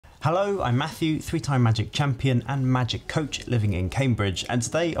Hello, I'm Matthew, three-time magic champion and magic coach living in Cambridge, and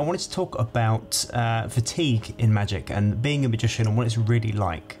today I wanted to talk about fatigue in magic and being a magician and what it's really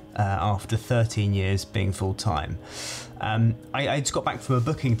like after 13 years being full-time. I just got back from a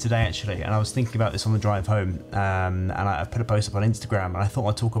booking today actually, and I was thinking about this on the drive home, and I put a post up on Instagram, and I thought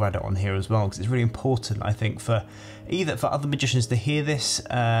I'd talk about it on here as well because it's really important, I think, for either for other magicians to hear this,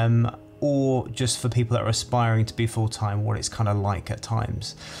 or just for people that are aspiring to be full-time, what it's kind of like at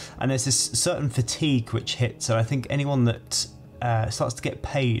times. And there's this certain fatigue which hits, so I think anyone that starts to get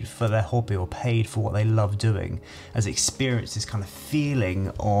paid for their hobby or paid for what they love doing has experienced this kind of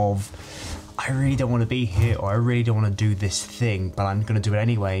feeling of, I really don't want to be here, or I really don't want to do this thing, but I'm going to do it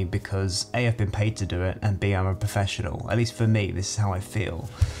anyway because A, I've been paid to do it, and B, I'm a professional. At least for me, this is how I feel.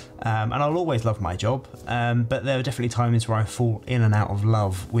 And I'll always love my job, but there are definitely times where I fall in and out of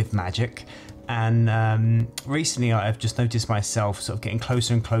love with magic. And recently I've just noticed myself sort of getting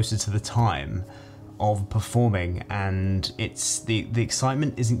closer and closer to the time of performing, and it's the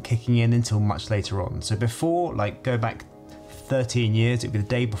excitement isn't kicking in until much later on. So before, like, go back 13 years, it'd be the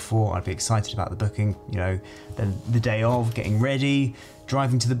day before, I'd be excited about the booking, you know, then the day of, getting ready,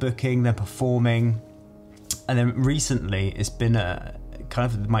 driving to the booking, then performing. And then recently it's been kind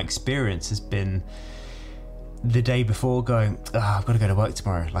of my experience has been the day before going, I've got to go to work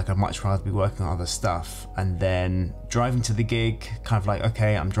tomorrow, like I'd much rather be working on other stuff, and then driving to the gig, kind of like,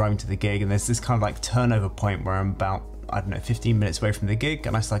 okay, I'm driving to the gig, and there's this kind of like turnover point where I'm about, I don't know, 15 minutes away from the gig,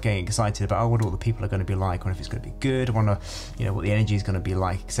 and I start getting excited about, oh, what all the people are going to be like, I wonder if it's going to be good, I wonder, you know, what the energy is going to be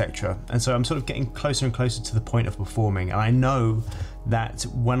like, etc. And so I'm sort of getting closer and closer to the point of performing, and I know that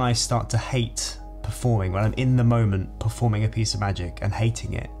when I start to hate performing, when I'm in the moment performing a piece of magic and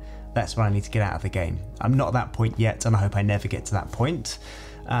hating it, that's when I need to get out of the game. I'm not at that point yet, and I hope I never get to that point.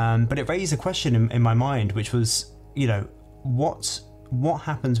 But it raised a question in my mind, which was, you know, what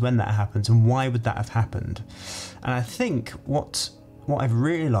happens when that happens, and why would that have happened? And I think what I've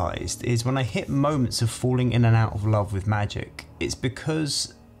realised is when I hit moments of falling in and out of love with magic, it's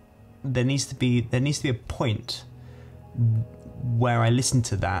because there needs to be a point where I listen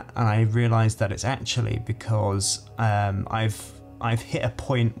to that, and I realise that it's actually because I've hit a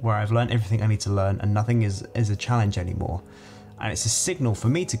point where I've learned everything I need to learn, and nothing is a challenge anymore. And it's a signal for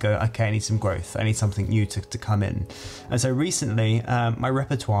me to go, okay, I need some growth, I need something new to come in. And so recently, my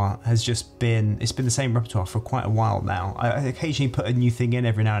repertoire has just been, it's been the same repertoire for quite a while now. I occasionally put a new thing in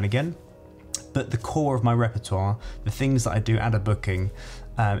every now and again, but the core of my repertoire, the things that I do at a booking,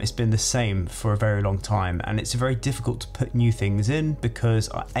 it's been the same for a very long time, and it's very difficult to put new things in because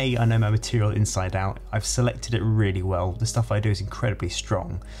A, I know my material inside out, I've selected it really well, the stuff I do is incredibly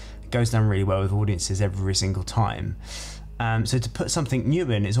strong, it goes down really well with audiences every single time. So to put something new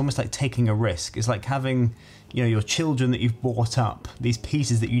in is almost like taking a risk. It's like having, you know, your children that you've brought up, these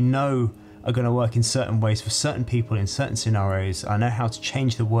pieces that you know are going to work in certain ways for certain people in certain scenarios. I know how to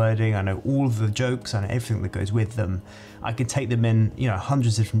change the wording, I know all of the jokes, I know everything that goes with them. I can take them in, you know,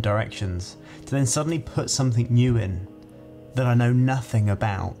 hundreds of different directions. To then suddenly put something new in that I know nothing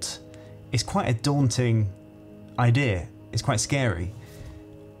about, it's quite a daunting idea. It's quite scary.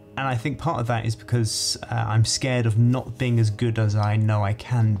 And I think part of that is because I'm scared of not being as good as I know I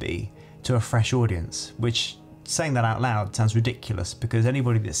can be to a fresh audience, which, saying that out loud sounds ridiculous because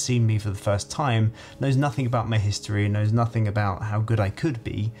anybody that's seen me for the first time knows nothing about my history, knows nothing about how good I could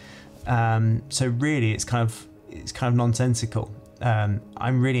be. So really it's kind of nonsensical.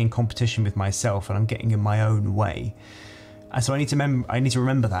 I'm really in competition with myself, and I'm getting in my own way. And so I need to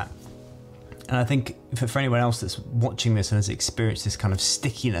remember that. And I think for anyone else that's watching this and has experienced this kind of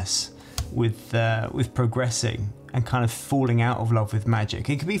stickiness with progressing and kind of falling out of love with magic,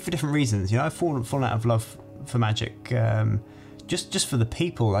 it could be for different reasons. You know, I've fallen out of love for magic just for the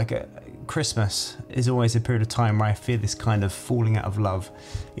people. Like Christmas is always a period of time where I feel this kind of falling out of love.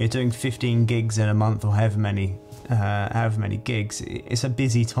 You're doing 15 gigs in a month or however many gigs. It's a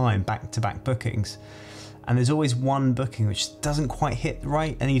busy time, back-to-back bookings. And there's always one booking which doesn't quite hit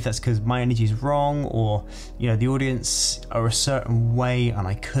right, and either that's because my energy is wrong, or, you know, the audience are a certain way and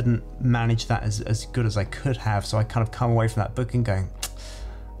I couldn't manage that as good as I could have, so I kind of come away from that booking going,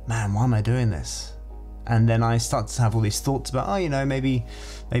 man, why am I doing this? And then I start to have all these thoughts about, oh, you know, maybe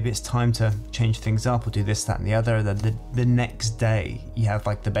it's time to change things up or do this, that and the other. Then the next day you have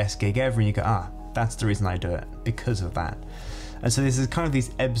like the best gig ever and you go, that's the reason I do it, because of that. And so there's kind of these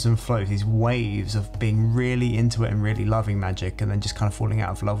ebbs and flows, these waves of being really into it and really loving magic, and then just kind of falling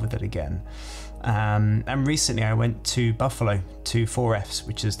out of love with it again. And recently I went to Buffalo to 4Fs,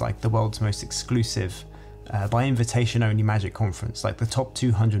 which is like the world's most exclusive by invitation only magic conference, like the top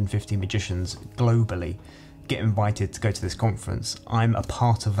 250 magicians globally get invited to go to this conference, I'm a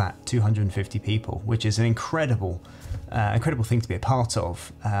part of that 250 people, which is an incredible thing to be a part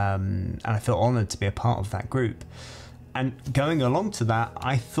of, and I feel honoured to be a part of that group. And going along to that,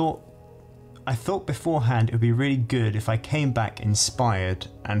 I thought beforehand it would be really good if I came back inspired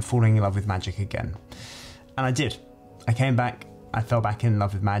and falling in love with Magic again. And I did. I came back, I fell back in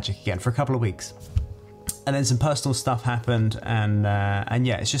love with Magic again for a couple of weeks. And then some personal stuff happened, and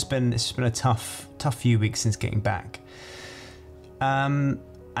yeah, it's just been a tough few weeks since getting back. And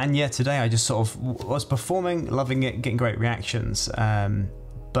yeah, today I just sort of was performing, loving it, getting great reactions.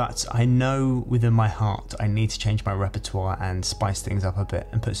 But I know within my heart I need to change my repertoire and spice things up a bit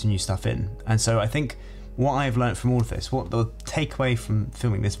and put some new stuff in. And so I think what I've learned from all of this, what the takeaway from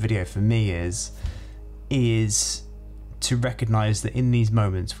filming this video for me is to recognize that in these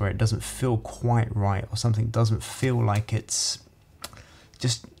moments where it doesn't feel quite right, or something doesn't feel like it's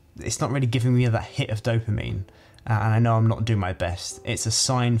not really giving me that hit of dopamine, and I know I'm not doing my best, it's a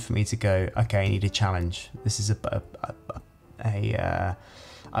sign for me to go, okay, I need a challenge. This is a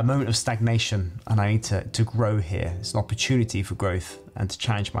moment of stagnation, and I need to grow here. It's an opportunity for growth and to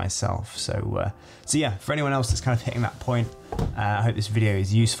challenge myself. So yeah, for anyone else that's kind of hitting that point, I hope this video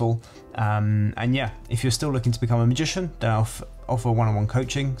is useful. And yeah, if you're still looking to become a magician, then I'll offer one-on-one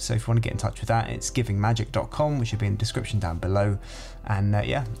coaching. So if you want to get in touch with that, it's givingmagic.com, which should be in the description down below. And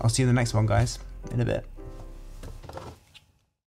yeah, I'll see you in the next one, guys, in a bit.